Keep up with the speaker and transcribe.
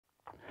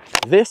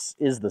This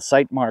is the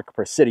Sightmark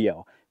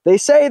Presidio. They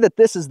say that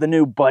this is the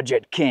new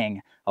budget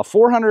king, a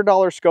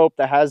 $400 scope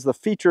that has the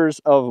features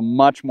of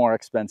much more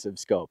expensive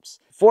scopes.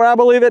 Before I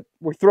believe it,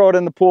 we throw it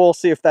in the pool,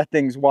 see if that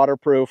thing's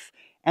waterproof.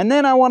 And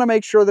then I want to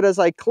make sure that as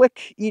I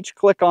click each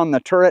click on the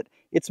turret,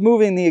 it's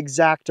moving the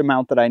exact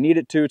amount that I need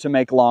it to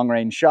make long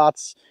range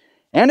shots.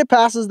 And it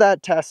passes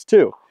that test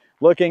too.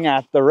 Looking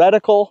at the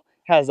reticle,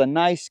 has a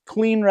nice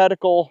clean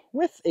reticle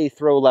with a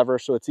throw lever,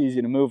 so it's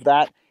easy to move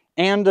that,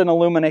 and an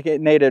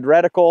illuminated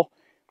reticle.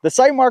 The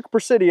Sightmark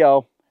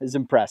Presidio is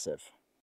impressive.